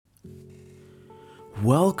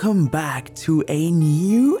Welcome back to a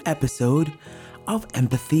new episode of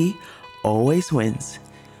Empathy Always Wins.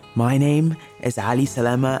 My name is Ali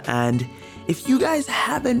Salama, and if you guys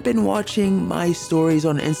haven't been watching my stories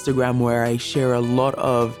on Instagram where I share a lot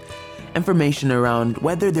of information around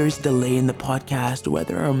whether there's delay in the podcast,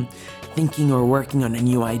 whether I'm thinking or working on a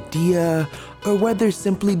new idea, or whether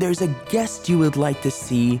simply there's a guest you would like to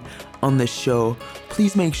see on the show,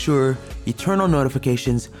 please make sure you turn on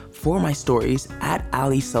notifications for my stories at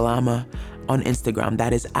Ali Salama on Instagram.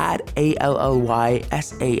 That is at ALLYSALAMA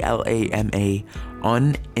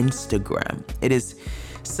on Instagram. It is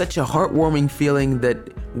such a heartwarming feeling that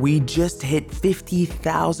we just hit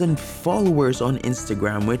 50,000 followers on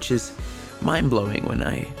Instagram, which is mind-blowing when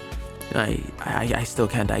I still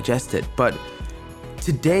can't digest it. But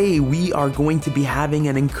today we are going to be having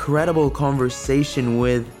an incredible conversation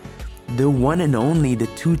with the one and only, the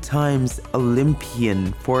 2 times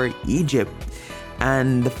Olympian for Egypt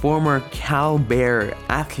and the former Cal Bear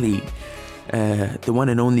athlete, the one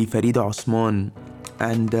and only Farida Osman.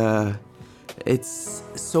 And it's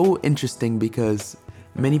so interesting because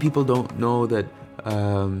many people don't know that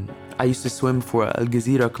I used to swim for Al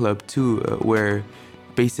Jazeera Club too, where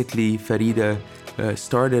basically Farida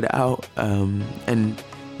started out, and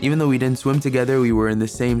even though we didn't swim together, we were in the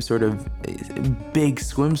same sort of big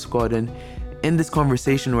swim squad. And in this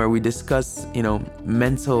conversation where we discuss,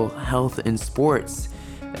 mental health in sports,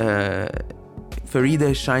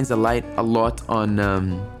 Farida shines a light a lot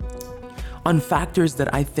on factors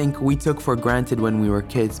that I think we took for granted when we were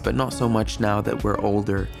kids, but not so much now that we're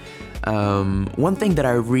older. One thing that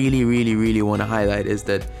I really want to highlight is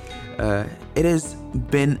that it has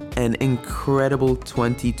been an incredible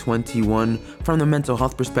 2021 from the mental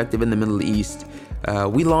health perspective in the Middle East.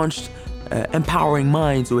 We launched Empowering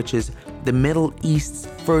Minds, which is the Middle East's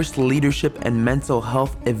first leadership and mental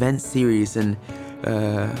health event series. And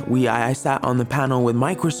I sat on the panel with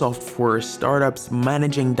Microsoft for Startups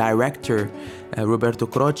Managing Director Roberto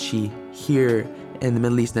Croci here in the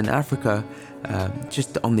Middle East and Africa,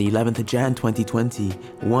 just on the 11th of Jan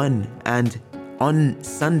 2021. And on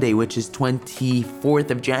Sunday, which is 24th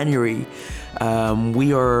of January,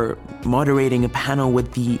 we are moderating a panel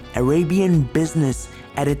with the Arabian Business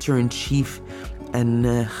Editor-in-Chief and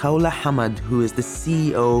Khawla Hamad, who is the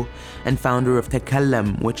CEO and founder of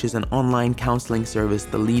Takallam, which is an online counseling service,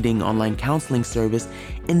 the leading online counseling service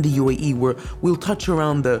in the UAE, where we'll touch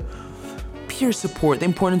around the peer support, the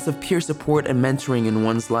importance of peer support and mentoring in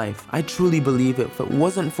one's life. I truly believe if it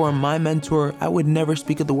wasn't for my mentor, I would never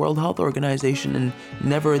speak at the World Health Organization and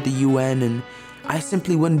never at the UN, and I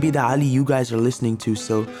simply wouldn't be the Ali you guys are listening to.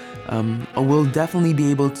 So we'll definitely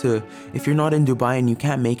be able to, if you're not in Dubai and you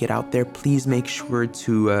can't make it out there, please make sure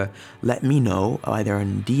to let me know either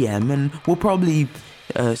on DM, and we'll probably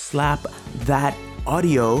slap that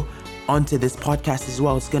audio onto this podcast as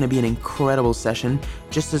well. It's going to be an incredible session,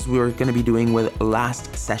 just as we were going to be doing with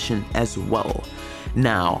last session as well.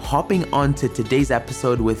 Now, hopping on to today's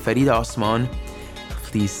episode with Farida Osman,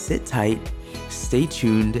 please sit tight, stay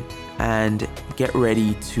tuned, and get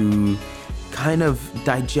ready to kind of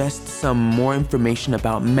digest some more information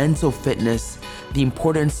about mental fitness, the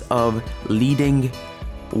importance of leading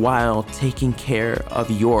while taking care of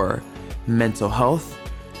your mental health,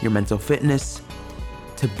 your mental fitness,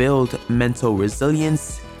 to build mental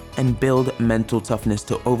resilience and build mental toughness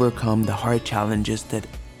to overcome the hard challenges that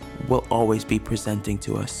will always be presenting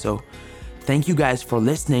to us. So thank you guys for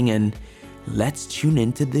listening, and let's tune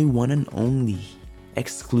into the one and only,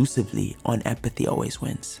 exclusively on Empathy Always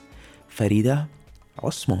Wins, Farida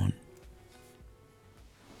Osman.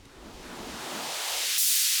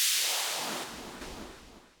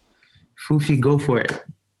 Fufi, go for it.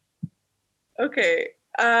 Okay.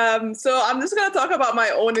 So I'm just going to talk about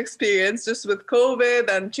my own experience just with COVID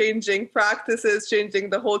and changing practices,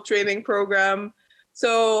 changing the whole training program.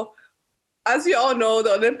 So as you all know,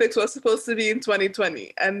 the Olympics was supposed to be in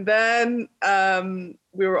 2020. And then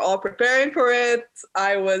we were all preparing for it.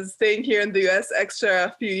 I was staying here in the US extra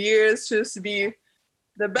a few years just to be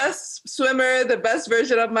the best swimmer, the best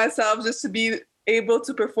version of myself, just to be able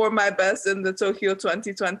to perform my best in the Tokyo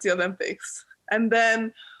 2020 Olympics. And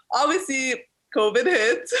then obviously COVID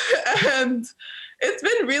hit, and it's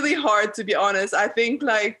been really hard, to be honest. I think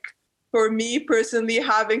for me personally,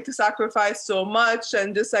 having to sacrifice so much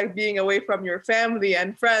and just being away from your family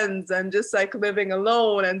and friends and just living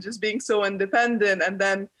alone and just being so independent and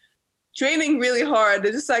then training really hard.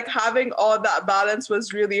 It's just having all that balance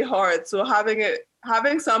was really hard. So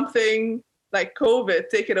having something like COVID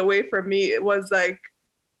take it away from me, it was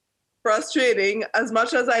frustrating. As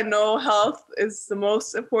much as I know health is the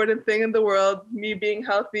most important thing in the world, me being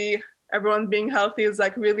healthy everyone being healthy is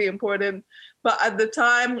like really important. But at the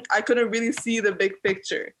time, I couldn't really see the big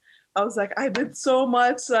picture. I was like, I did so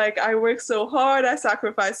much, like I worked so hard, I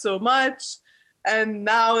sacrificed so much. And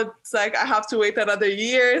now it's like I have to wait another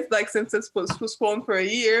year, like since it's postponed for a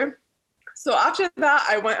year. So after that,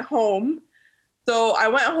 I went home. So I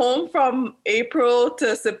went home from April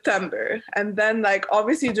to September. And then like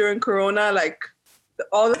obviously during Corona, like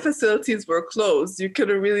all the facilities were closed. You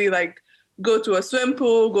couldn't really like go to a swim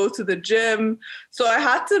pool, go to the gym. So I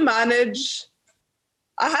had to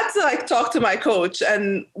like talk to my coach,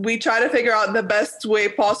 and we try to figure out the best way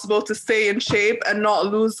possible to stay in shape and not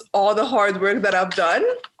lose all the hard work that I've done.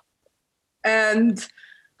 And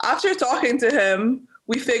after talking to him,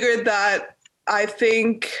 we figured that I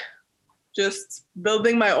think just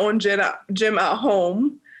building my own gym at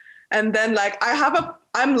home. And then like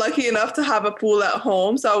I'm lucky enough to have a pool at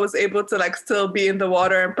home. So I was able to like still be in the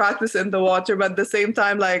water and practice in the water. But at the same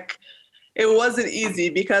time, like it wasn't easy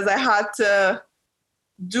because I had to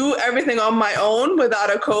do everything on my own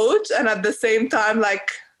without a coach. And at the same time,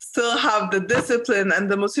 like still have the discipline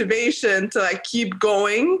and the motivation to like keep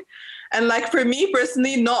going. And like for me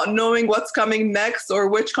personally, not knowing what's coming next or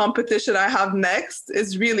which competition I have next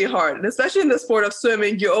is really hard. And especially in the sport of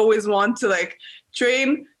swimming, you always want to like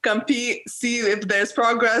train, compete, see if there's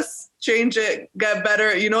progress, change it, get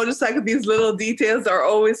better. You know, just like these little details are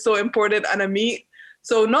always so important at a meet.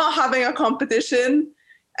 So not having a competition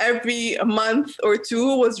every month or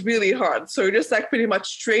two was really hard. So you're just like pretty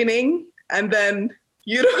much training, and then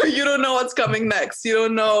you don't know what's coming next. You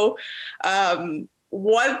don't know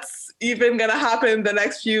what's even gonna happen the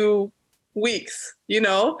next few weeks, you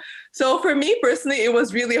know? So for me personally, it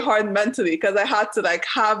was really hard mentally because I had to like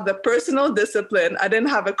have the personal discipline. I didn't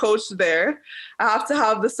have a coach there. I have to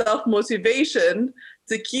have the self-motivation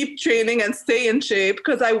to keep training and stay in shape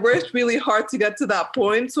because I worked really hard to get to that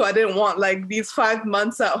point. So I didn't want like these 5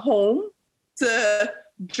 months at home to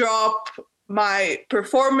drop my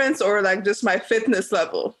performance or like just my fitness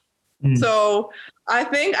level. So I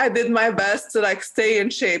think I did my best to like stay in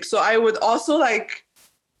shape. So I would also like,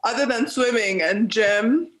 other than swimming and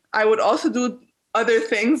gym, I would also do other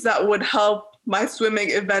things that would help my swimming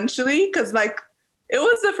eventually. Cause like, it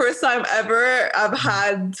was the first time ever I've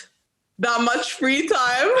had that much free time.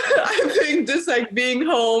 I think just like being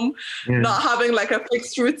home, not having like a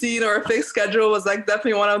fixed routine or a fixed schedule was like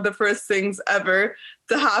definitely one of the first things ever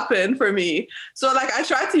to happen for me. So like I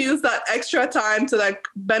tried to use that extra time to like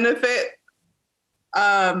benefit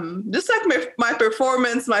just like my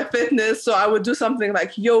performance, my fitness. So I would do something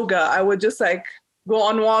like yoga. I would just like go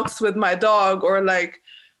on walks with my dog, or like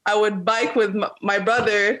I would bike with my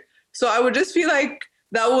brother. So I would just feel like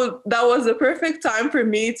that was the perfect time for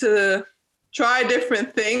me to try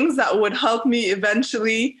different things that would help me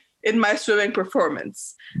eventually in my swimming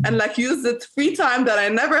performance, and like use the free time that I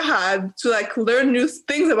never had to like learn new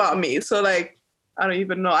things about me. So like, I don't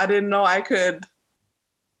even know. I didn't know I could.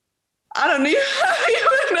 I don't even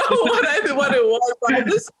know what it was. But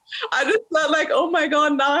I just felt like, oh my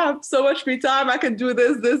God, now I have so much free time. I can do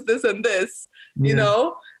this, and this, you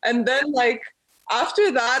know? And then like,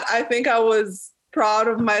 after that, I think I was proud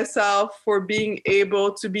of myself for being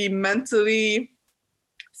able to be mentally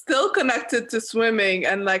still connected to swimming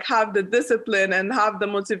and like have the discipline and have the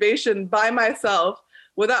motivation by myself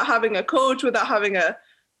without having a coach, without having a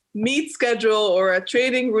meet schedule or a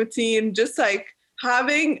training routine. Just like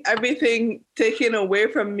having everything taken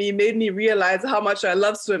away from me made me realize how much I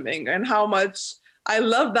love swimming and how much I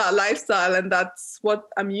love that lifestyle, and that's what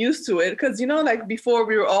I'm used to it. Because, you know, like before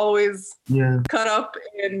we were always caught up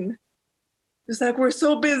in just like, we're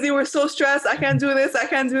so busy, we're so stressed, I can't do this, I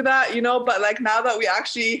can't do that, you know. But like now that we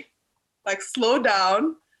actually like slow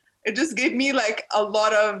down, it just gave me like a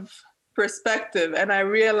lot of perspective, and I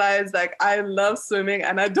realized like I love swimming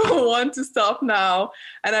and I don't want to stop now.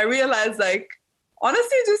 And I realized like,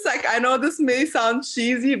 honestly, just like, I know this may sound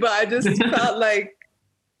cheesy, but I just felt like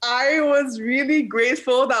I was really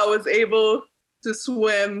grateful that I was able to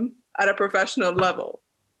swim at a professional level.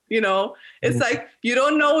 You know, it's like, you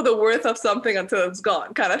don't know the worth of something until it's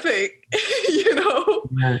gone, kind of thing, you know?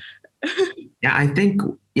 Yeah, I think,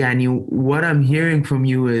 and what I'm hearing from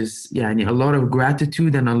you is, a lot of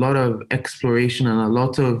gratitude and a lot of exploration and a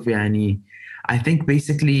lot of, I think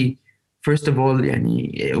basically, first of all,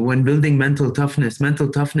 when building mental toughness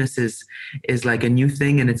is like a new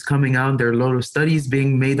thing and it's coming out. There are a lot of studies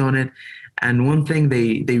being made on it. And one thing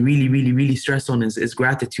they really, really, really stress on is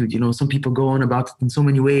gratitude. You know, some people go on about it in so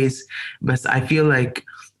many ways, but I feel like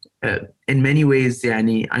in many ways, I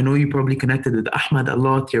know you probably connected with Ahmed a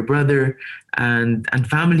lot, your brother, and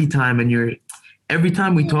family time, and every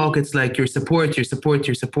time we talk, it's like your support, your support,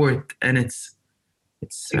 your support. And it's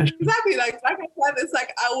special. Exactly. Like I said, it's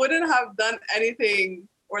like I wouldn't have done anything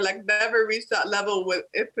or like never reached that level with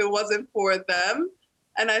if it wasn't for them.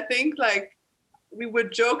 And I think like we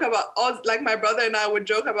would joke about all, like my brother and I would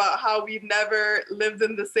joke about how we never lived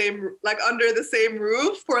in the same, like under the same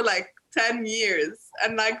roof for like 10 years.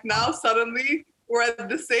 And like now suddenly we're at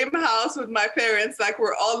the same house with my parents, like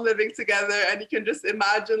we're all living together, and you can just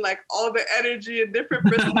imagine like all the energy and different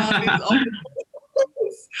personalities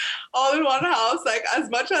all in one house. Like as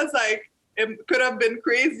much as like it could have been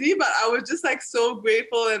crazy, but I was just like so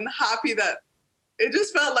grateful and happy that it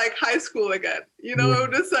just felt like high school again. You know,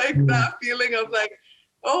 just like that feeling of like,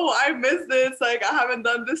 oh, I miss this. Like I haven't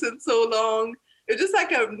done this in so long. It's just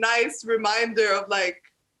like a nice reminder of like,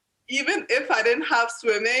 even if I didn't have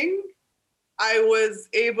swimming, I was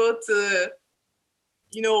able to,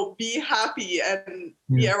 you know, be happy and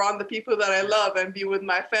be around the people that I love and be with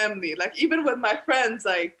my family. Like even with my friends,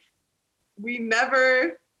 like we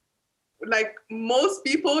never, like most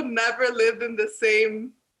people never lived in the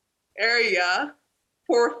same area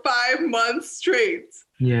for 5 months straight.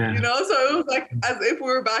 Yeah. You know, so it was like as if we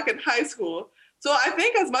were back in high school. So I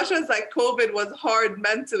think as much as like COVID was hard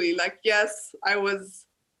mentally, like yes, I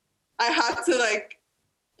had to like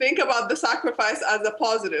think about the sacrifice as a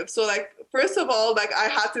positive. So like first of all, like I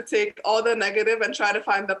had to take all the negative and try to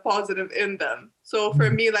find the positive in them. So for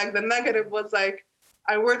me, like the negative was like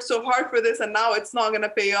I worked so hard for this and now it's not gonna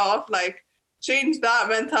pay off. Like change that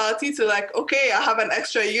mentality to like, okay, I have an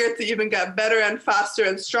extra year to even get better and faster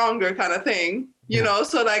and stronger kind of thing, you know?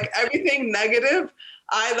 So like everything negative,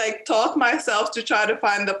 I like taught myself to try to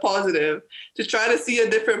find the positive, to try to see a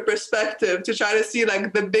different perspective, to try to see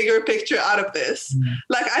like the bigger picture out of this.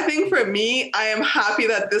 Like, I think for me, I am happy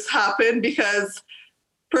that this happened because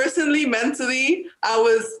personally, mentally, I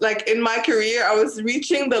was like in my career, I was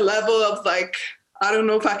reaching the level of like, I don't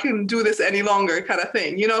know if I can do this any longer kind of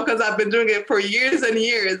thing, you know, because I've been doing it for years and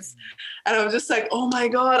years. And I was just like, oh my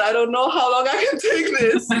God, I don't know how long I can take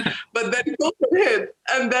this. But then COVID hit.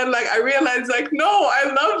 And then like, I realized like, no, I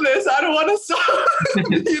love this. I don't want to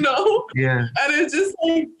stop, you know? Yeah. And it's just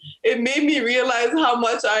like, it made me realize how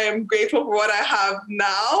much I am grateful for what I have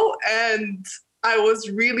now. And I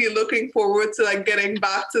was really looking forward to like getting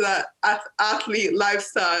back to that athlete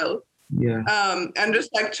lifestyle. Yeah. And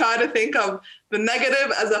just like try to think of the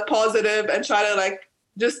negative as a positive and try to like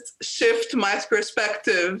just shift my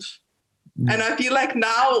perspective. And I feel like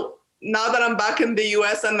now that I'm back in the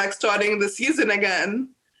US and like starting the season again,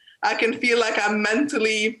 I can feel like I'm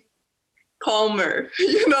mentally calmer.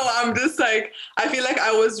 You know, I'm just like, I feel like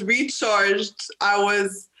I was recharged. I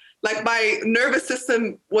was like, my nervous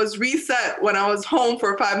system was reset when I was home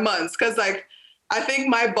for 5 months. Cause like, I think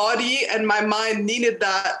my body and my mind needed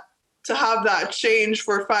that to have that change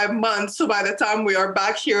for 5 months. So by the time we are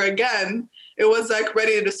back here again, it was like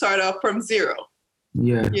ready to start off from zero.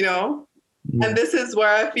 Yeah. You know? Yeah. And this is where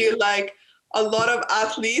I feel like a lot of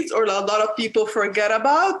athletes or a lot of people forget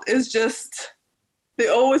about is just, they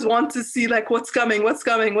always want to see like what's coming.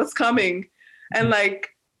 And like,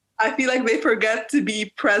 I feel like they forget to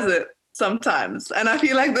be present sometimes. And I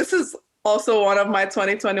feel like this is also one of my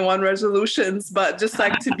 2021 resolutions, but just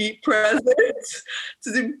like to be present,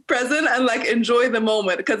 and like enjoy the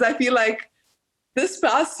moment. Because I feel like this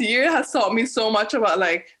past year has taught me so much about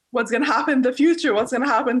like what's going to happen in the future,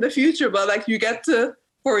 but like you get to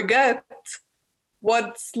forget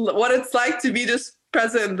what it's like to be just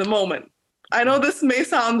present in the moment. I know this may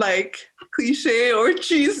sound like cliche or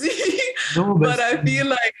cheesy, no, but I feel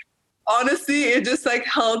like honestly, it just like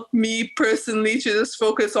helped me personally to just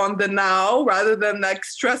focus on the now rather than like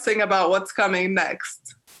stressing about what's coming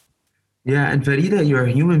next. Yeah, and Farida, you're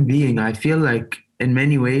a human being. I feel like in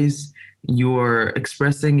many ways you're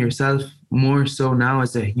expressing yourself more so now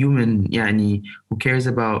as a human, yani, who cares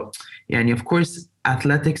about, yani, of course,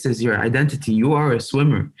 athletics is your identity. You are a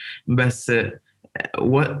swimmer, but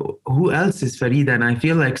who else is Farida? And I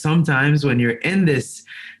feel like sometimes when you're in this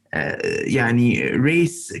يعني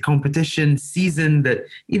race competition season, that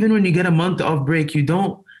even when you get a month off break, you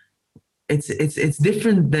don't, it's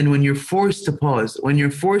different than when you're forced to pause. When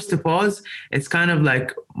you're forced to pause, it's kind of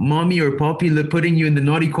like mommy or poppy putting you in the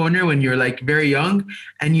naughty corner when you're like very young,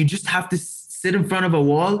 and you just have to sit in front of a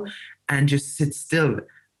wall and just sit still.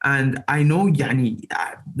 And I know, yani,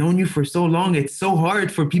 I've known you for so long. It's so hard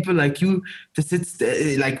for people like you to sit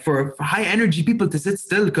like for high energy people to sit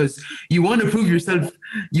still, because you want to prove yourself.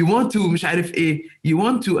 You want to, مش عارف إيه, you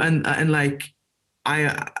want to, and like,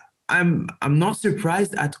 I'm not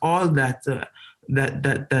surprised at all that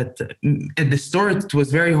at the start it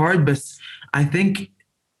was very hard, but I think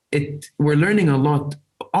we're learning a lot,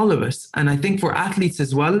 all of us. And I think for athletes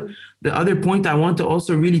as well, the other point I want to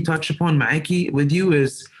also really touch upon, Maiki, with you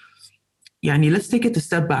is, yani, let's take it a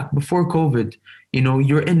step back. Before COVID,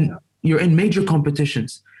 you're in major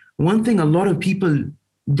competitions. One thing a lot of people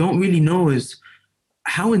don't really know is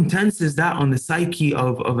how intense is that on the psyche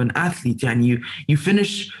of an athlete. And you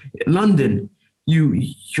finish London,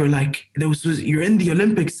 you're like, you're in the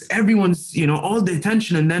Olympics, everyone's, all the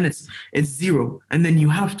attention, and then it's zero, and then you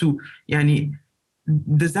have to, yani,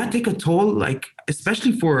 does that take a toll, like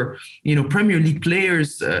especially for Premier League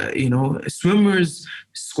players, swimmers,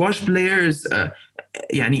 squash players,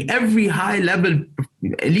 yani every high level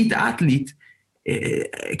elite athlete?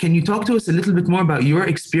 Can you talk to us a little bit more about your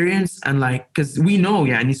experience, and like, because we know,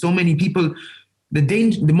 yani, so many people,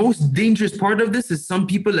 the most dangerous part of this is some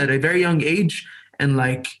people at a very young age, and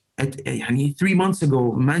like yani 3 months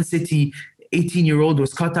ago, Man City 18-year-old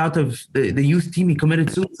was cut out of the youth team. He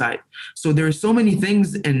committed suicide. So there are so many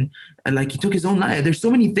things, and like he took his own life. There's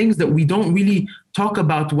so many things that we don't really talk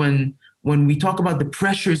about when we talk about the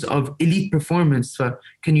pressures of elite performance.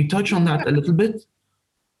 Can you touch on that a little bit?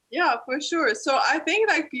 Yeah, for sure. So I think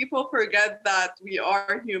like people forget that we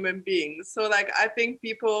are human beings. So like I think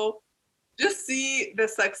people just see the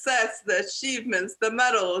success, the achievements, the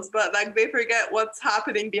medals, but like they forget what's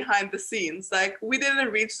happening behind the scenes. Like we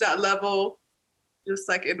didn't reach that level just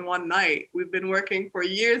like in one night. We've been working for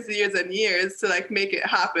years and years to like make it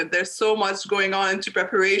happen. There's so much going on into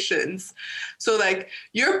preparations. So like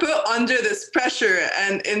you're put under this pressure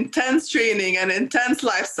and intense training and intense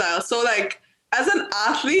lifestyle. So like as an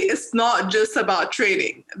athlete, it's not just about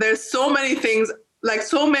training. There's so many things, like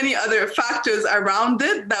so many other factors around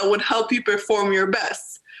it that would help you perform your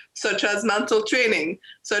best, such as mental training,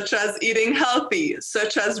 such as eating healthy,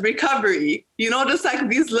 such as recovery. Just like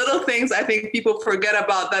these little things I think people forget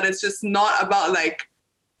about, that it's just not about like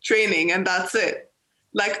training and that's it.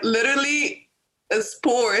 Like literally a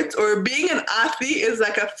sport or being an athlete is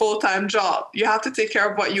like a full-time job. You have to take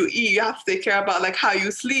care of what you eat. You have to take care about like how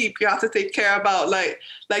you sleep. You have to take care about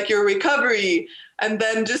like your recovery, and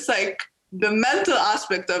then just like the mental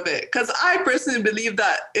aspect of it. Because I personally believe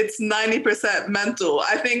that it's 90% mental.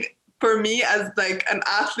 I think for me as like an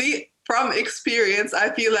athlete, from experience, I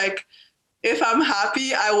feel like if I'm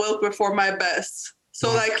happy, I will perform my best.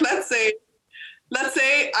 So like, let's say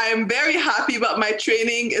I am very happy, but my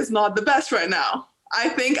training is not the best right now. I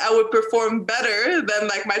think I would perform better than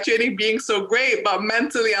like my training being so great, but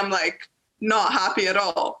mentally I'm like not happy at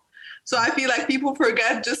all. So I feel like people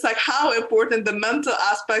forget just like how important the mental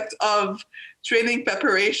aspect of training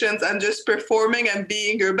preparations and just performing and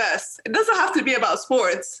being your best. It doesn't have to be about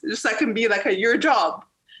sports. It just like can be like your job,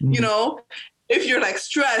 If you're like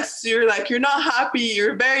stressed, you're not happy,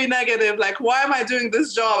 you're very negative, like, why am I doing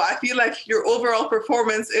this job? I feel like your overall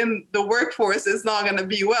performance in the workforce is not going to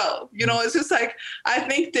be well. It's just like, I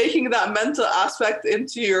think taking that mental aspect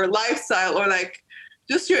into your lifestyle or like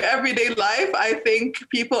just your everyday life, I think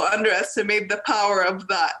people underestimate the power of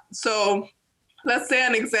that. So let's say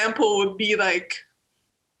an example would be like,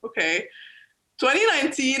 okay,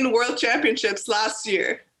 2019 World Championships last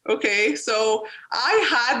year. Okay, so I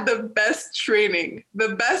had the best training.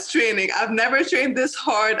 I've never trained this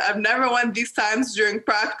hard. I've never won these times during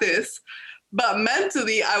practice, but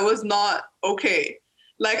mentally I was not okay.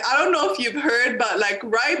 Like, I don't know if you've heard, but like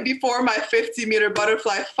right before my 50-meter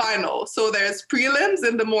butterfly final, so there's prelims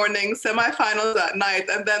in the morning, semifinals at night,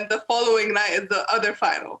 and then the following night is the other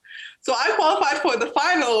final. So I qualified for the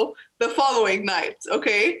final the following night,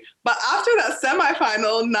 okay? But after that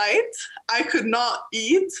semifinal night, I could not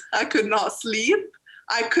eat, I could not sleep,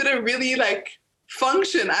 I couldn't really like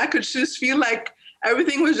function. I could just feel like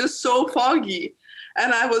everything was just so foggy.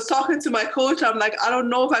 And I was talking to my coach, I'm like, I don't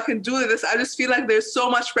know if I can do this. I just feel like there's so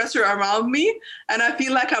much pressure around me, and I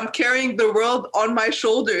feel like I'm carrying the world on my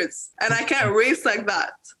shoulders, and I can't race like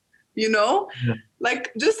that, Yeah.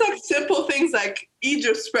 Like just like simple things like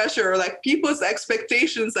Egypt's pressure, or like people's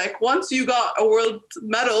expectations. Like once you got a world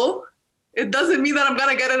medal, it doesn't mean that I'm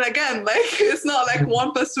gonna get it again. Like it's not like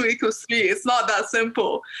 1 + 2 = 3. It's not that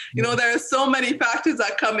simple. There are so many factors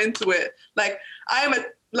that come into it. Like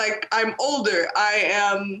I'm older. I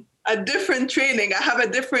am a different training. I have a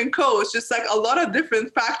different coach. Just like a lot of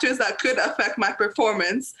different factors that could affect my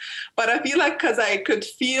performance. But I feel like because I could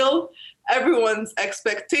feel everyone's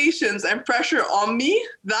expectations and pressure on me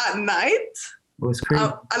that night. It was crazy.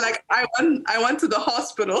 I went to the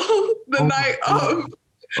hospital the night of.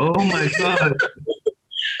 Oh my God.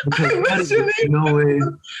 No way.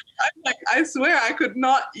 I swear I could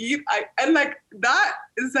not eat. And like that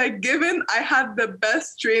is like given I had the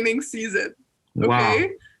best training season. Okay. Wow.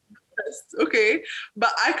 best, okay?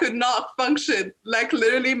 But I could not function. Like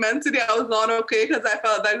literally mentally, I was not okay because I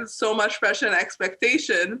felt that was so much pressure and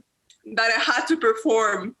expectation that I had to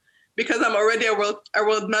perform because I'm already a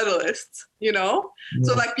world medalist, you know?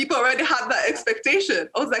 So like people already had that expectation.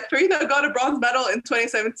 I was like, Farida got a bronze medal in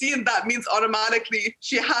 2017. That means automatically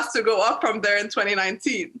she has to go up from there in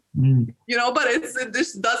 2019. You know, but it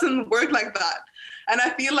just doesn't work like that. And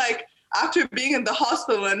I feel like after being in the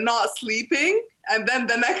hospital and not sleeping, and then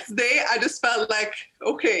the next day I just felt like,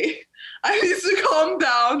 okay, I need to calm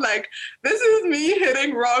down. Like this is me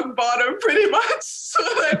hitting rock bottom pretty much. So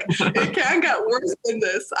like it can't get worse than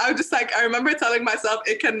this. I just like, I remember telling myself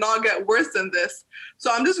it cannot get worse than this.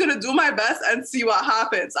 So I'm just gonna do my best and see what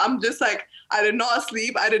happens. I'm just like, I did not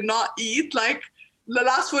sleep, I did not eat. Like the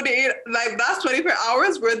last 48, like last 24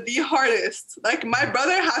 hours were the hardest. Like my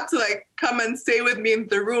brother had to like come and stay with me in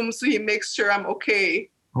the room so he makes sure I'm okay.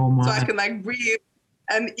 So I can like breathe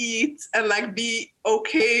and eat and like be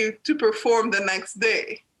okay to perform the next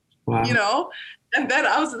day. Wow. You know? And then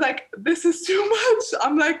I was like, this is too much.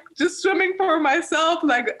 I'm like just swimming for myself.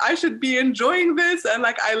 Like I should be enjoying this. And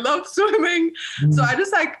like, I love swimming. So I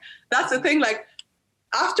just like, that's the thing. Like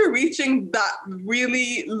after reaching that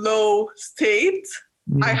really low state,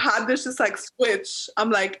 I had this just like switch.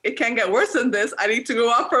 I'm like, it can't get worse than this. I need to go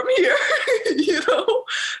up from here, you know?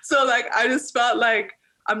 So like, I just felt like,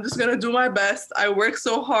 I'm just gonna do my best. I work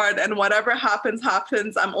so hard and whatever happens,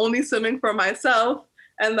 happens. I'm only swimming for myself.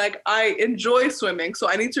 And like, I enjoy swimming. So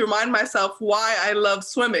I need to remind myself why I love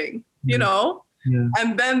swimming, you know? Yeah.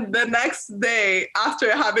 And then the next day,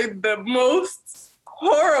 after having the most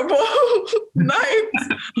horrible night,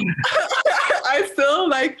 I still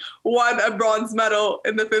like won a bronze medal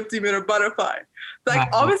in the 50-meter butterfly. Like,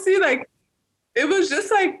 obviously, like, it was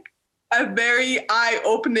just like a very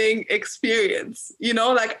eye-opening experience, you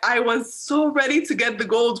know, like I was so ready to get the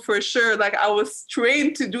gold for sure. Like I was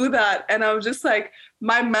trained to do that. And I was just like,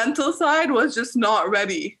 my mental side was just not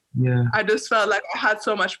ready. Yeah. I just felt like I had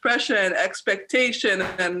so much pressure and expectation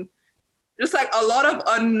and just like a lot of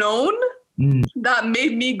unknown that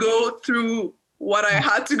made me go through what I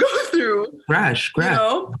had to go through. Crash. You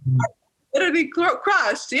know, literally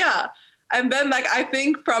crashed. Yeah. And then like, I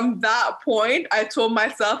think from that point, I told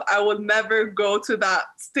myself I will never go to that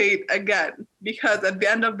state again, because at the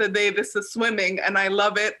end of the day, this is swimming and I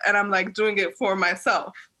love it. And I'm like doing it for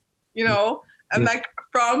myself, you know? And like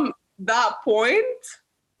from that point,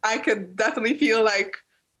 I could definitely feel like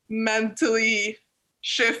mentally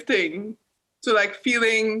shifting to like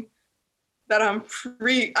feeling that I'm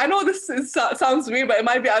free. I know this sounds weird, but it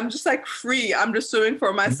might be, I'm just like free. I'm just swimming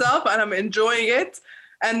for myself and I'm enjoying it.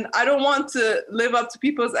 And I don't want to live up to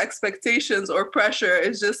people's expectations or pressure.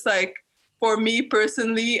 It's just like, for me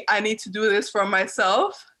personally, I need to do this for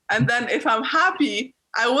myself. And then if I'm happy,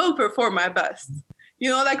 I will perform my best.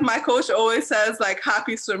 You know, like my coach always says, like,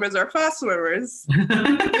 happy swimmers are fast swimmers. You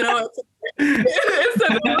know, it's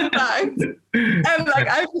a known fact. And like,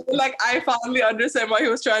 I feel like I finally understand what he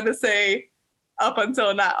was trying to say up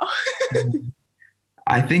until now.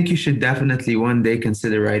 I think you should definitely one day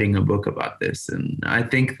consider writing a book about this. And I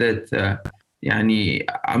think that,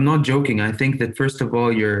 I'm not joking. I think that first of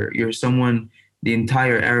all, you're someone the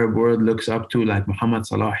entire Arab world looks up to, like Muhammad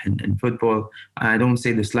Salah in football. I don't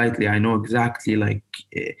say this lightly. I know exactly like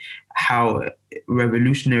how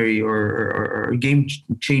revolutionary or game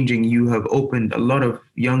changing you have opened a lot of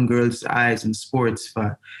young girls' eyes in sports.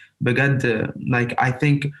 But like I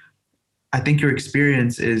think your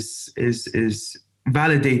experience is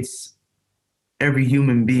validates every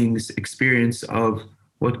human being's experience of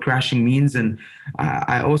what crashing means. And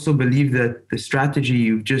I also believe that the strategy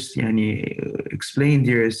you've just explained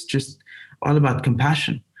here is just all about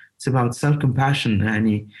compassion. It's about self-compassion.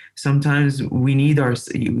 And sometimes we need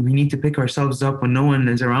to pick ourselves up when no one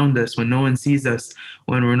is around us, when no one sees us,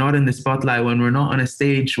 when we're not in the spotlight, when we're not on a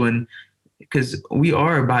stage, because we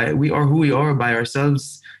are who we are by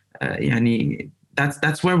ourselves.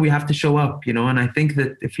 That's where we have to show up, you know. And I think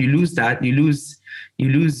that if you lose that, you lose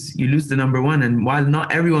the number one. And while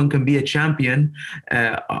not everyone can be a champion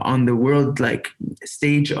on the world like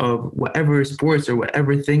stage of whatever sports or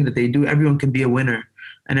whatever thing that they do, everyone can be a winner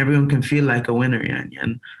and everyone can feel like a winner.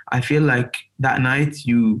 And I feel like that night,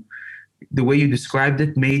 the way you described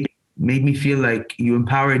it made me feel like you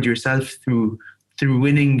empowered yourself through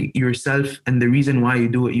winning yourself and the reason why you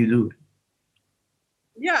do what you do.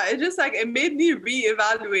 Yeah, it just like, it made me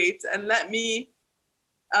reevaluate and let me,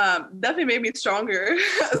 definitely made me stronger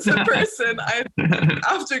as a person.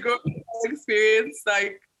 After going through that experience,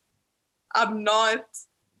 like, I'm not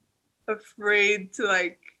afraid to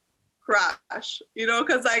like crash,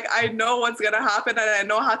 because like I know what's gonna happen and I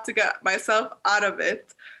know how to get myself out of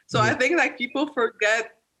it. So I think like people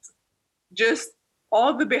forget just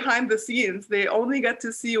all the behind the scenes. They only get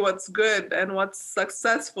to see what's good and what's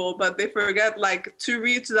successful, but they forget like to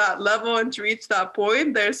reach that level and to reach that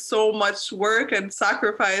point, there's so much work and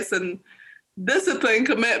sacrifice and discipline,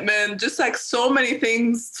 commitment, just like so many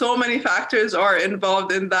things, so many factors are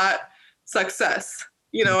involved in that success,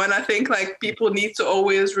 and I think like people need to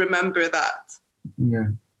always remember that.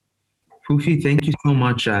 Yeah. Fufi, thank you so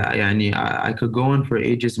much. I could go on for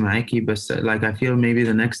ages معاكي, but like I feel maybe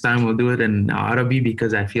the next time we'll do it in Arabi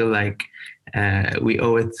because I feel like we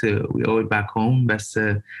owe it back home. But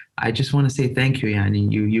I just want to say thank you.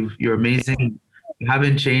 You're amazing. You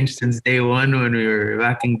haven't changed since day one when we were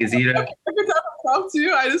back in Gezira. Every time I talk to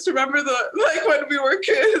you, I just remember like when we were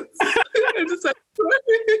kids. I just like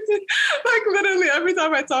literally every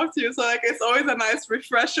time I talk to you. So like it's always a nice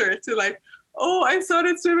refresher to like, oh, I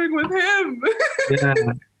started swimming with him. Yeah.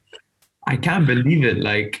 I can't believe it.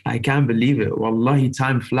 I can't believe it. Wallahi,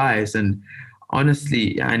 time flies. And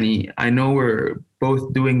honestly, I know we're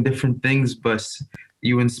both doing different things, but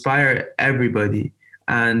you inspire everybody.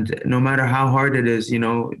 And no matter how hard it is,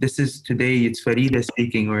 this is today, it's Farida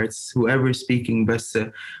speaking or it's whoever speaking, but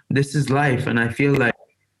this is life. And I feel like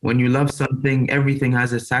when you love something, everything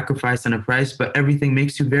has a sacrifice and a price, but everything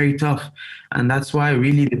makes you very tough. And that's why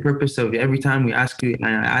really the purpose of every time I ask you,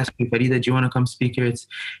 Farida, do you want to come speak here? It's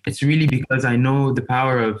really because I know the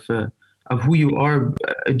power of who you are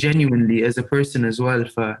genuinely as a person as well.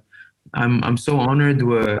 I'm so honored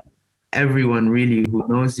everyone really who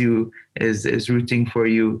knows you is rooting for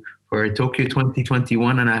you for Tokyo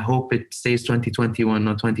 2021, and I hope it stays 2021,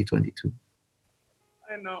 not 2022.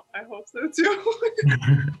 I know. I hope so too.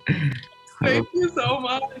 Thank you so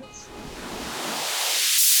much.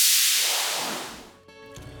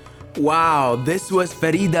 Wow, this was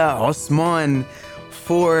Farida Osman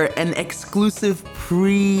for an exclusive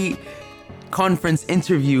pre-conference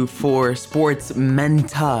interview for Sports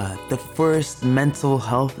Menta, the first mental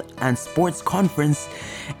health and sports conference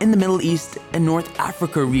in the Middle East and North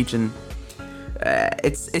Africa region.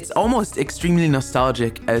 It's almost extremely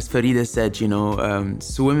nostalgic, as Farida said,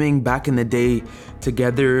 swimming back in the day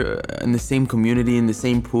together in the same community, in the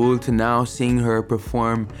same pool, to now seeing her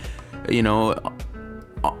perform, in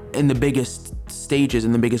the biggest stages,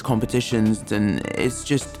 in the biggest competitions. And it's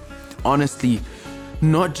just honestly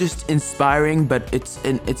not just inspiring, but it's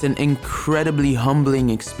an incredibly humbling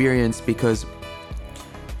experience, because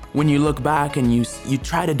when you look back and you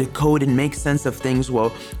try to decode and make sense of things,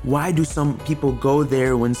 well, why do some people go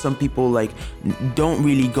there when some people like don't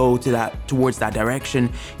really go towards that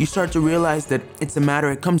direction? You start to realize that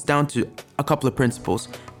it comes down to a couple of principles: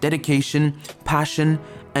 dedication, passion,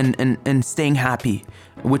 and staying happy,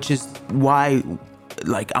 which is why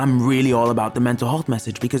like I'm really all about the mental health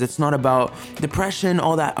message, because it's not about depression,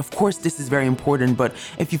 all that. Of course, this is very important, but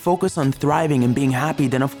if you focus on thriving and being happy,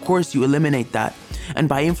 then of course you eliminate that. And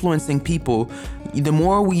by influencing people, the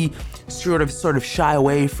more we sort of shy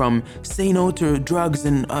away from say no to drugs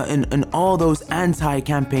and all those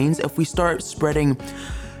anti-campaigns, if we start spreading,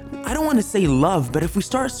 I don't want to say love, but if we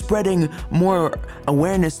start spreading more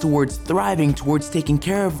awareness towards thriving, towards taking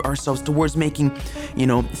care of ourselves, towards making,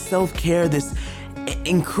 self-care this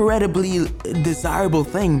incredibly desirable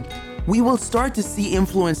thing, we will start to see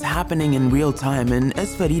influence happening in real time. And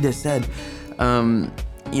as Farida said,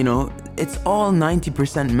 it's all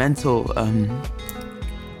 90% mental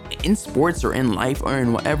in sports or in life or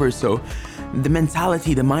in whatever. So the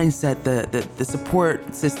mentality, the mindset, the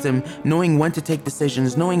support system, knowing when to take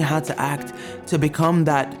decisions, knowing how to act to become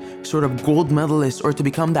that sort of gold medalist, or to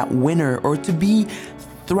become that winner, or to be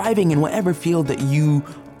thriving in whatever field that you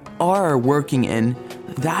are working in.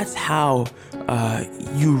 That's how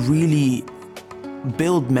you really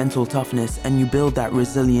build mental toughness, and you build that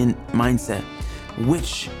resilient mindset,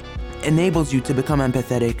 which enables you to become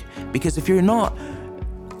empathetic. Because if you're not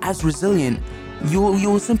as resilient, you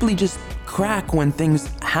will simply just crack when things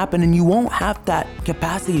happen, and you won't have that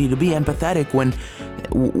capacity to be empathetic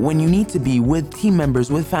when you need to be with team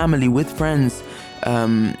members, with family, with friends.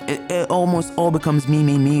 It almost all becomes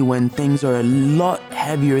me when things are a lot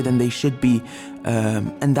heavier than they should be.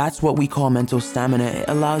 And that's what we call mental stamina. It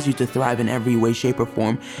allows you to thrive in every way, shape, or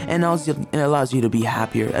form, and it allows you to be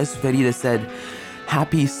happier. As Farida said,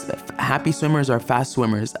 happy swimmers are fast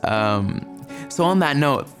swimmers. So on that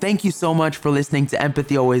note, thank you so much for listening to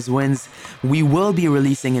Empathy Always Wins. We will be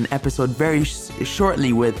releasing an episode very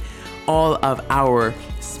shortly with all of our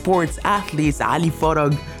sports athletes: Ali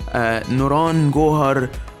Farag, Nuran Gohar,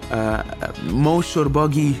 Mo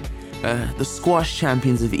Shourbaghi, the squash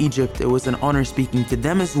champions of Egypt. It was an honor speaking to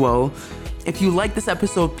them as well. If you like this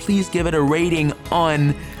episode, please give it a rating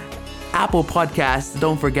on Apple Podcasts.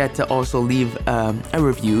 Don't forget to also leave a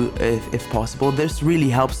review if possible. This really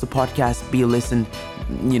helps the podcast be listened,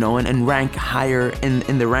 and rank higher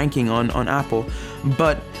in the ranking on Apple.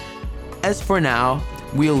 But as for now,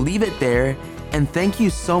 we'll leave it there. And thank you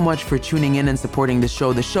so much for tuning in and supporting the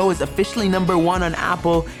show. The show is officially #1 on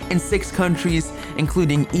Apple in 6 countries,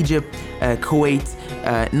 including Egypt, Kuwait,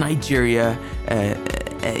 Nigeria,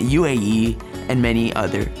 UAE, and many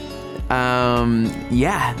other.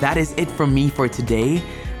 That is it from me for today.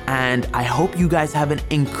 And I hope you guys have an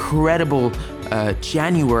incredible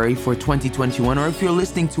January for 2021, or if you're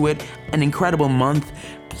listening to it, an incredible month.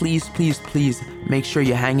 Please make sure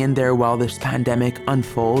you hang in there while this pandemic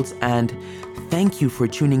unfolds. And thank you for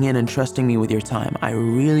tuning in and trusting me with your time. I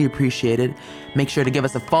really appreciate it. Make sure to give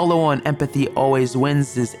us a follow on Empathy Always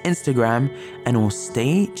Wins' Instagram, and we'll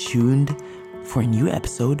stay tuned for a new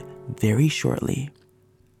episode very shortly.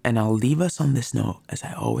 And I'll leave us on this note, as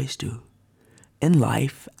I always do. In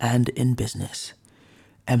life and in business,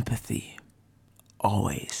 empathy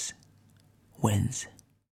always wins.